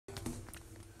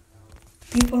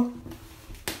People,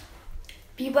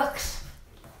 Vbucks.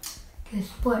 Guess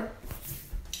what?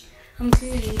 I'm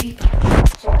creating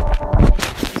Vbucks. So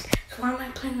why am I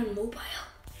playing on mobile?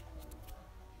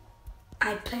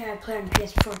 I play on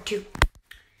PS4 too.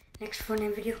 Next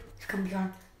Fortnite video is gonna be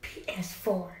on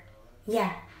PS4.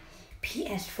 Yeah,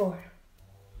 PS4.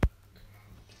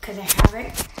 Because I have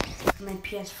it on my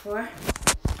PS4.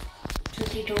 So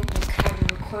they don't look how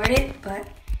to record it, but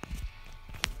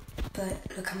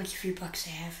look how much Vbucks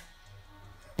I have.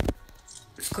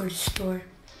 Let's go to the store.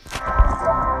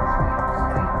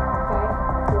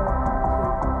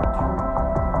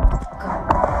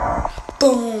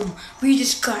 Boom! We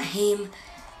just got him.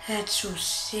 That's so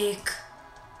sick.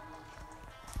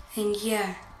 And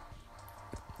yeah.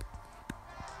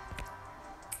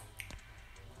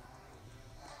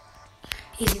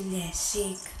 Isn't that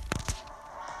sick?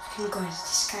 I'm going to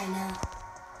this guy now.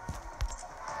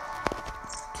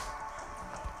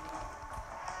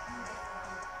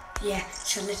 Yeah,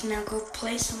 so let's now go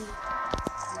play some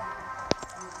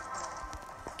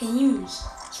games.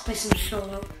 Let's play some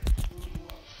solo.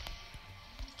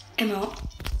 I'm out.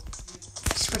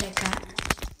 That's what I got.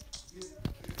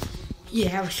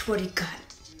 Yeah, that's what I got.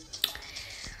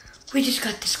 We just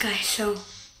got this guy, so.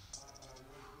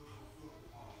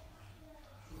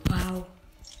 Wow.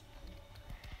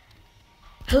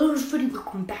 Hello everybody,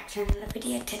 welcome back to another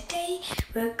video. Today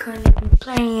we're going to be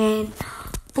playing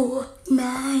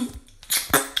Fortnite.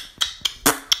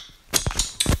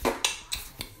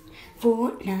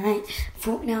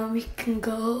 Fortnite, we can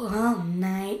go all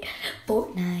night.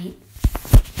 Fortnite.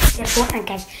 Yeah, Fortnite,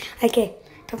 guys. Okay,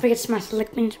 don't forget to smash the like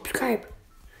button and subscribe.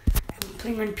 I'm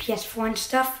playing on PS4 and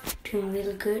stuff, doing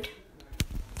really good.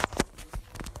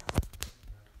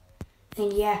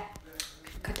 And yeah,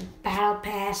 got the battle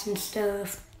pass and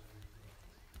stuff.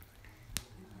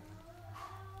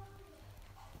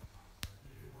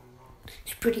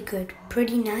 It's pretty good,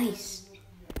 pretty nice,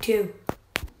 too.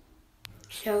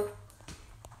 So,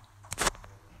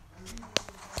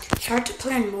 it's hard to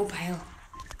play on mobile.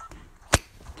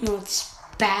 No, it's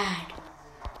bad.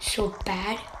 So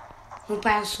bad.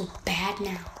 Mobile's so bad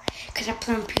now. Because I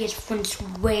play on PS4 and it's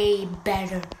way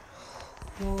better.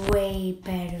 Way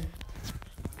better.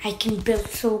 I can build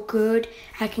so good.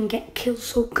 I can get kills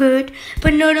so good.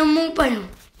 But not on mobile.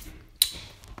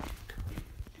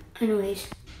 Anyways.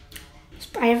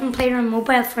 I haven't played on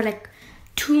mobile for like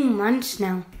 2 months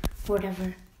now.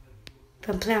 Whatever. But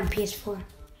I'm playing on PS4.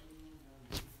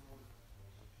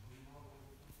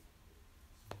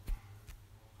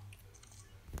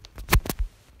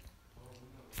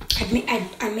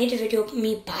 I made a video of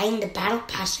me buying the battle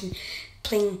pass and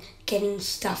playing, getting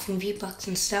stuff and Vbucks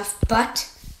and stuff, but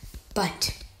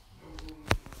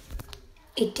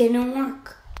it didn't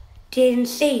work. Didn't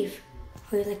save.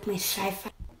 Or like my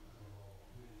sci-fi.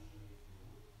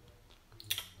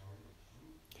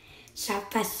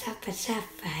 Sci-fi. Sci-fi.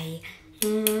 Sci-fi.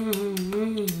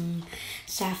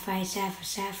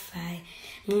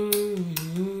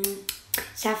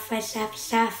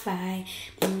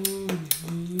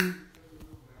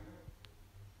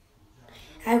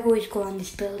 I always go on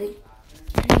this building.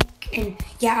 And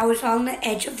yeah, I was on the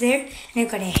edge of there and I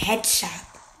got a headshot.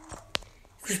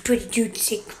 It was pretty dude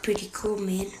sick, pretty cool,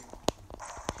 man.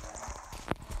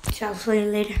 So I'll show you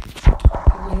later.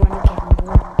 I really want to get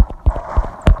more.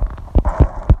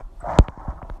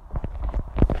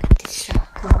 This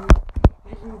shotgun.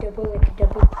 Imagine like a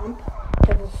double pump,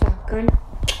 double shotgun.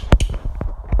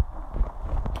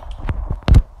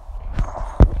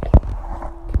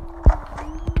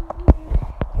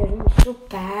 It's so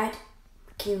bad. I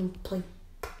can't play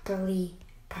properly.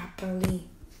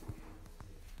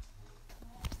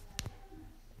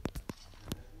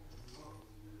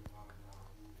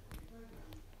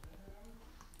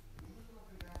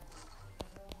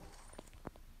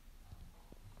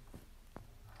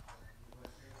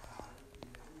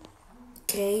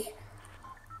 Okay.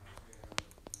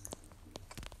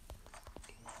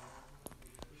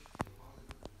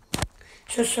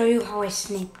 So I'll show you how I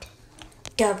sniped.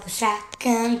 Double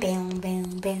shotgun, bam,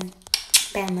 bam, bam,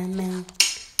 bam, bam, bam,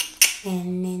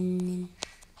 and then.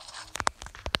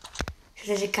 So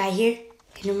there's a guy here,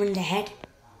 hit him in the head,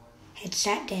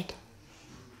 headshot dead.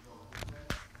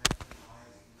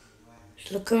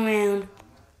 Just look around.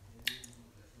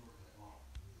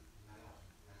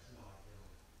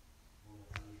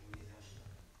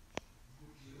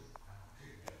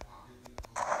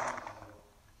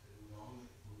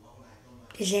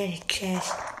 Is there a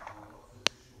chest?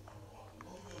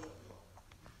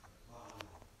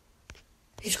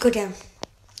 Just go down.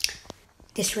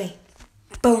 This way.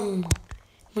 Boom.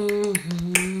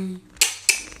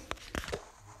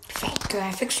 Fake.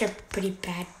 graphics are pretty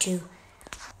bad too.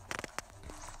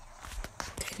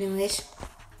 Anyways,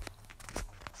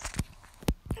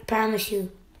 I promise you,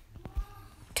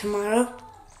 tomorrow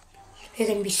we're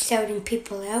gonna be shouting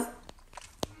people out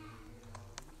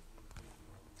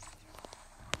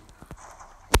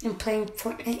and playing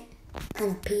Fortnite on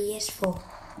the PS4.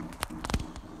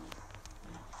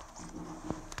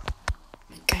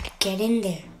 We gotta get in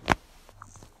there.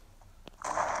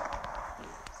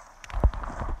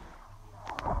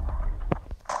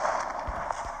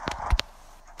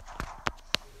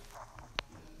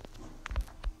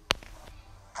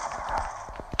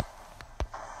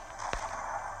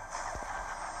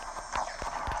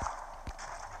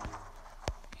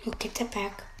 We'll get that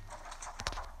back.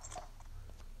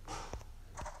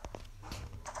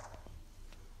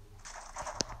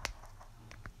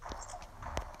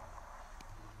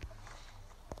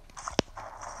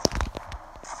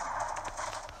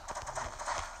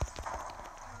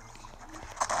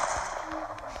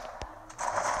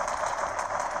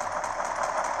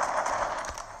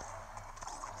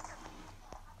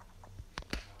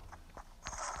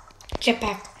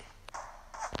 Jetpack.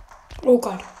 Oh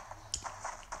god.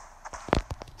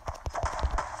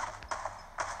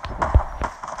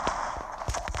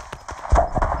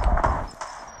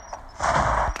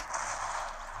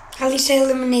 At least I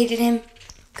eliminated him.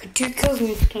 Got 2 kills in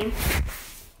this game.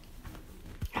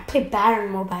 I play bad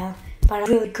on mobile, but I'm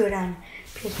really good on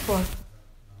PS4.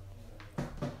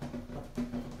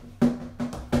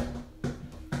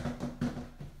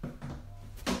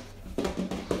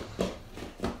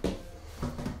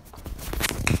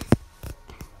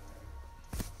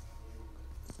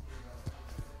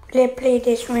 Let's play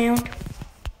this round.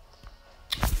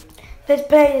 Let's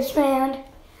play this round.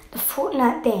 The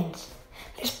Fortnite dance.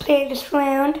 Let's play this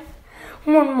round.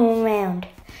 One more round.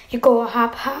 You go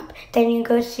hop hop, then you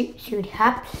go shoot shoot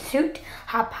hop shoot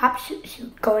hop hop shoot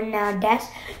shoot. Go now dash,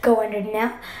 go under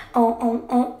now.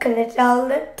 Oh, 'cause it's all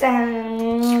the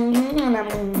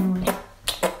time.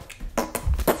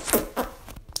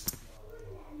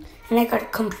 And I got a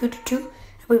computer too.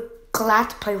 We're glad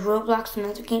to play Roblox and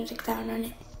other games like that on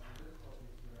it.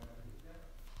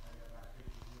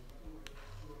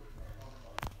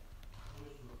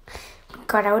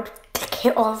 God, I would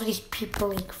hit all of these people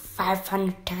like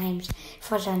 500 times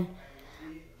if I was on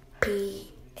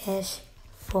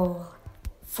PS4.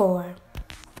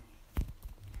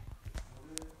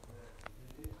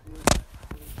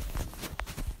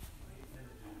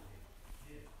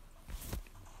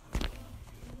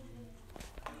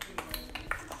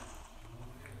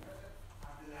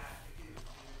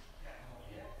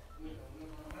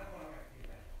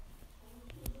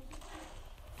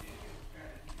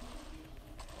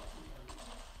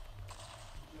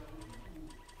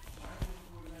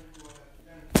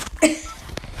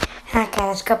 Okay,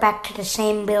 let's go back to the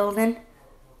same building.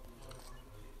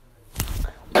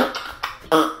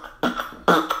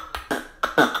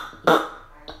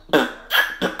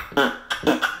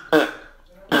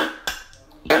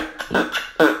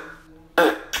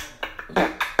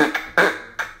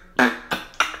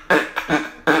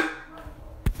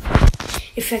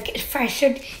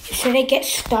 Should I get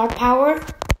star power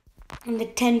on the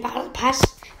 10 battle pass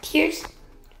tiers?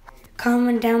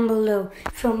 Comment down below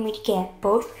if you want me to get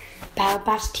both battle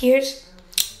pass tiers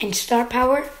and star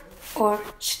power, or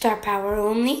star power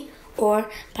only, or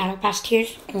battle pass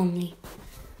tiers only.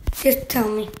 Just tell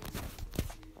me.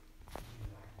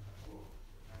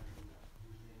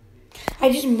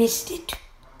 I just missed it.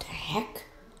 The heck?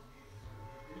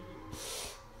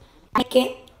 I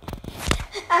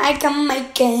can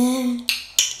make it.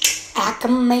 I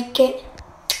can make it.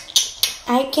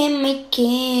 I can make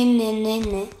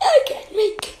it. I can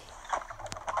make it.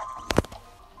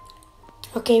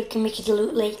 Okay, we can make it a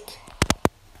loot lake.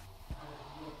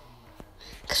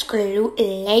 Let's go to loot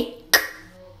lake.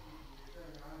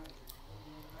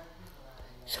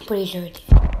 Somebody's already.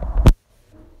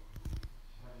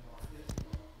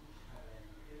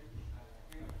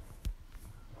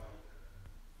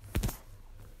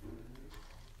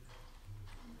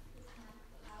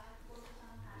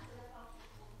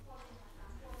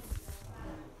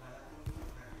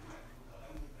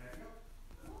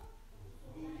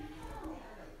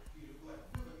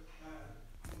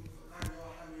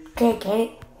 Okay, get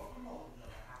it?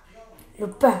 You're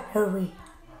back, hurry.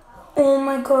 Oh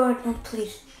my god, no,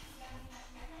 please.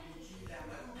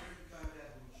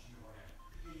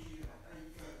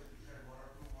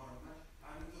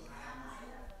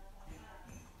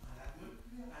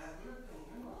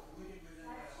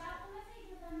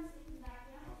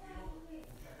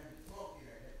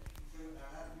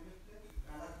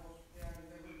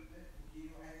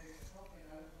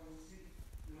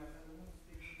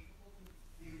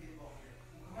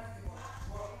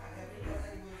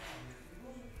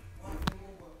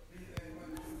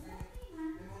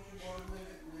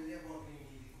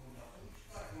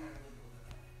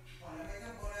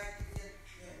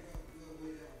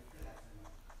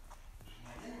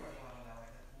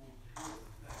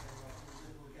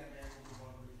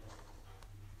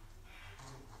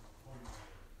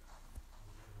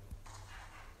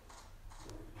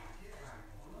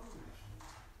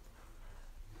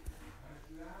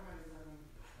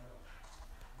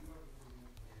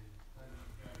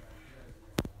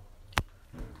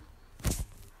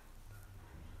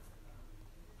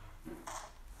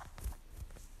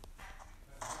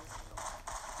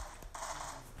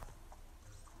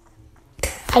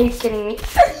 Are you kidding me?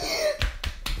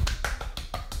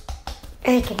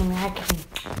 Are you kidding me? Are you kidding me?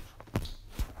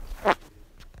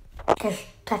 Because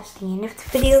that's the end of the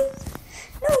video.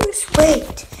 No, just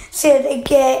wait. Should I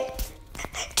get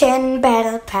 10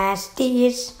 battle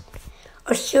pasties?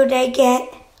 Or should I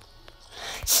get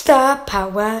star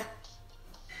power?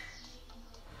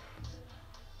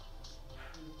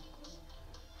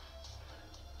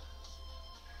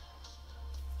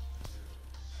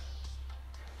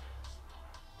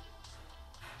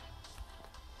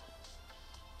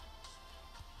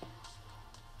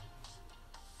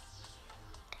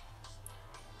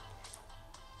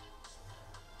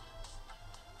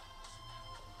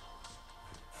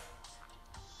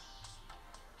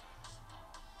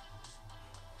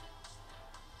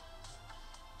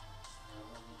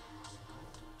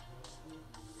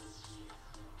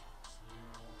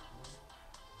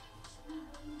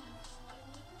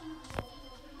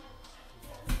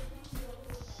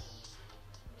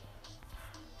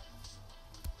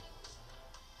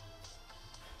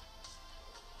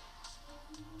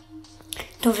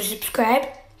 Don't forget to subscribe,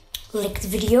 like the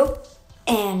video,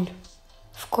 and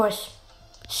of course,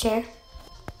 share.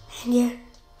 And yeah,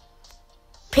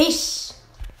 peace.